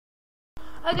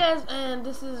Hi guys, and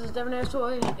this is Debonair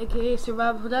Toy, aka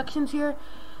Survival Productions here.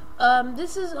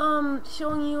 This is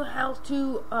showing you how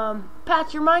to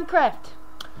patch your Minecraft.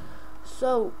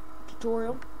 So,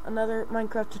 tutorial, another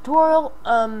Minecraft tutorial.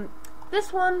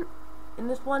 This one,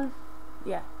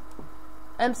 yeah,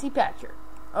 mcpatcher.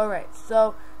 Alright,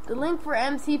 so the link for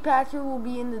mcpatcher will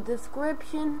be in the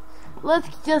description. Let's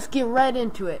just get right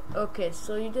into it. Okay,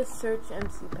 so you just search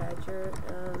mcpatcher.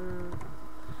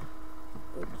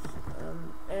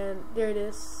 And there it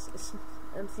is. It's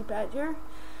mcpatcher,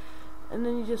 and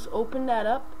then you just open that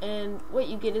up, and what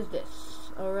you get is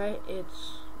this. Alright,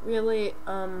 it's really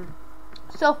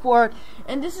self-work,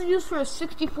 and this is used for a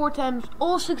 64 times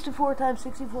 64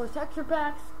 texture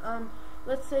packs.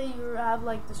 Let's say you have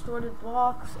like distorted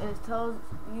blocks, and it tells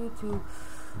you to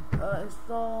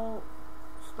install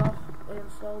stuff and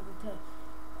install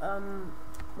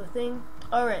the thing.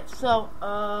 Alright, so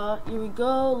here we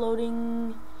go,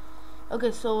 loading.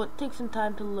 Okay, so it takes some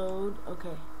time to load.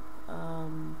 Okay, blah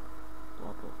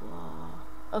blah blah.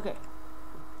 Okay,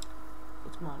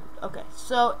 it's modded. Okay,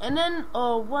 so and then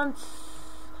once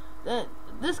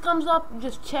this comes up, you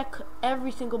just check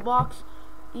every single box.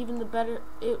 Even the better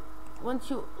it. Once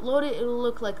you load it, it'll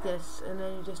look like this, and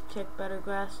then you just check better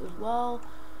grass as well,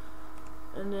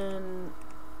 and then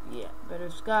yeah, better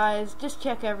skies. Just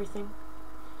check everything.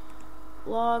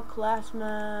 Log, class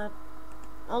map,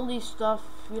 all these stuff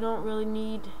you don't really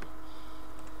need.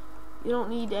 You don't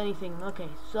need anything. Okay,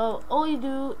 so all you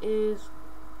do is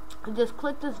just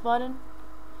click this button.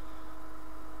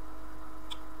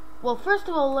 Well, first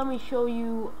of all, let me show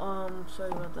you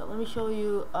sorry about that. Let me show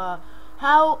you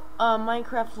how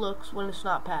Minecraft looks when it's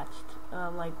not patched,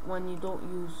 like when you don't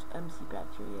use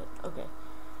mcpatcher yet. Okay,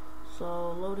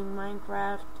 so loading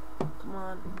Minecraft. Come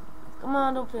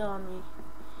on, don't fail on me.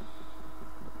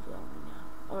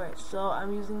 Alright, so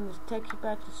I'm using this texture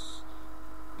pack, this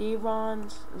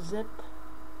Dayron's zip.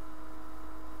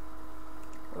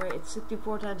 Alright, it's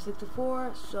 64 times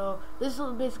 64, so this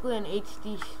is basically an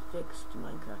HD fix to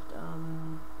Minecraft.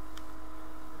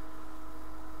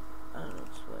 I don't know,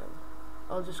 just whatever.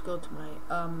 I'll just go to my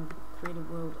creative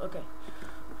world. Okay,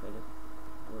 creative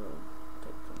world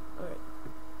type thing.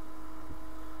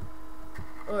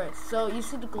 Alright, so you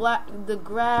see the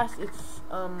grass. It's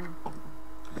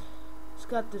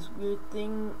got this weird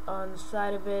thing on the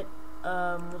side of it.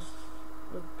 Let's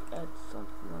look at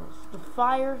something else. The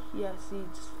fire, yeah, see,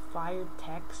 just fire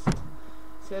text.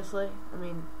 Seriously, I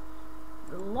mean,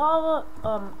 the lava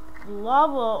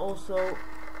also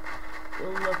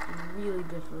will look really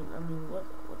different. I mean, what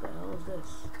the hell is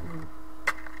this? I mean,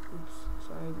 oops,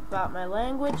 sorry about my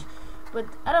language, but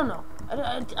I don't know.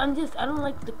 I don't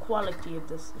like the quality of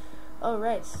this.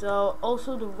 Alright, so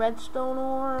also the redstone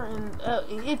ore, and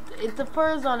it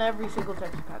differs on every single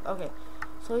texture pack. Okay,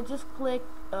 so you just click,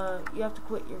 you have to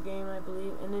quit your game, I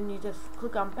believe, and then you just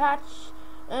click on patch,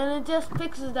 and it just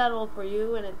fixes that all for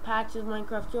you, and it patches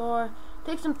Minecraft ore.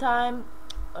 Takes some time.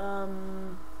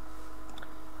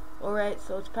 Alright,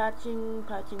 so it's patching.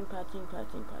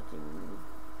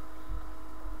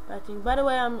 By the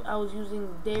way, I was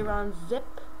using Dayron's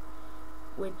zip,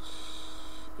 which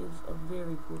is a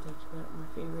very cool texture pack, my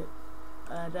favorite.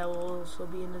 That will also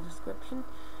be in the description.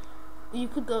 You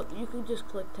could just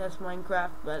click test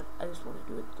Minecraft, but I just want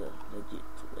to do it the legit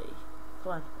way.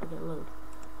 Come on, okay, load.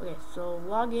 Okay, so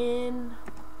log in.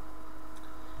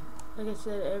 Like I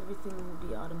said, everything will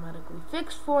be automatically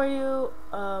fixed for you.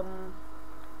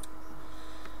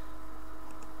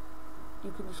 You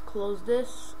can just close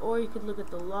this, or you could look at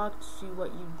the log to see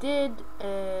what you did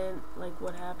and like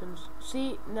what happens.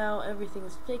 See, now everything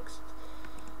is fixed.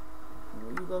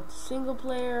 You go to single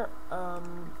player,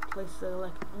 place the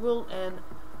electric world, and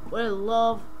what I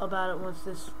love about it once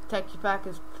this texture pack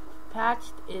is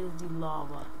patched is the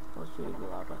lava. I'll show you the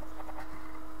lava.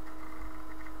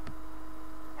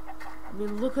 I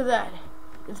mean, look at that.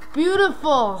 It's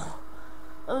beautiful.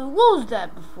 I mean, what was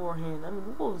that beforehand? I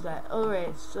mean, what was that?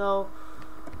 Alright, so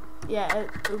yeah,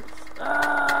 oops.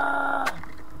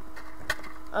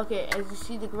 Okay, as you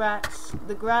see, the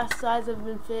grass size have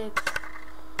been fixed.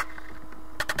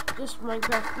 This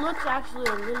Minecraft looks actually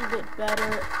a little bit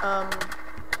better.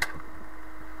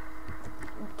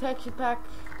 Texture pack,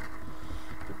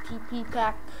 the TP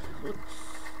pack looks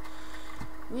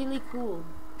really cool.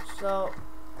 So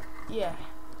yeah.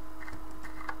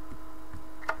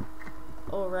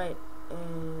 Alright,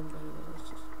 and let's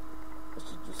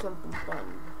just do something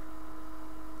fun.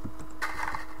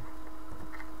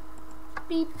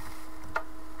 Beep.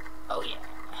 Oh yeah,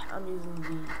 I'm using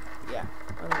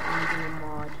a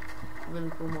mod,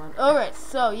 really cool mod. Alright,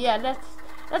 so yeah,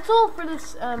 that's all for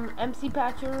this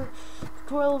mcpatcher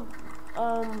tutorial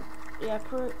yeah,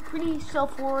 pretty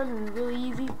self-forward and really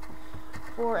easy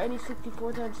for any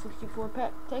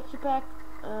 64x64 texture pack.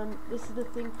 This is the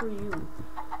thing for you.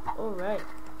 Alright.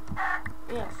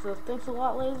 Yeah, so thanks a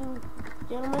lot, ladies and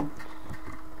gentlemen.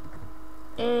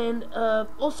 And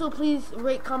also please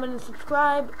rate, comment, and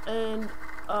subscribe. And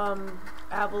I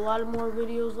have a lot of more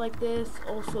videos like this.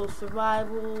 Also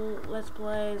survival, let's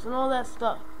plays, and all that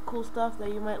stuff, cool stuff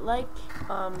that you might like.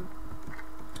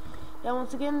 Yeah,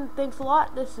 once again, thanks a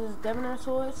lot. This is Devin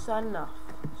Arsoy signing off.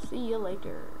 See you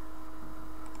later.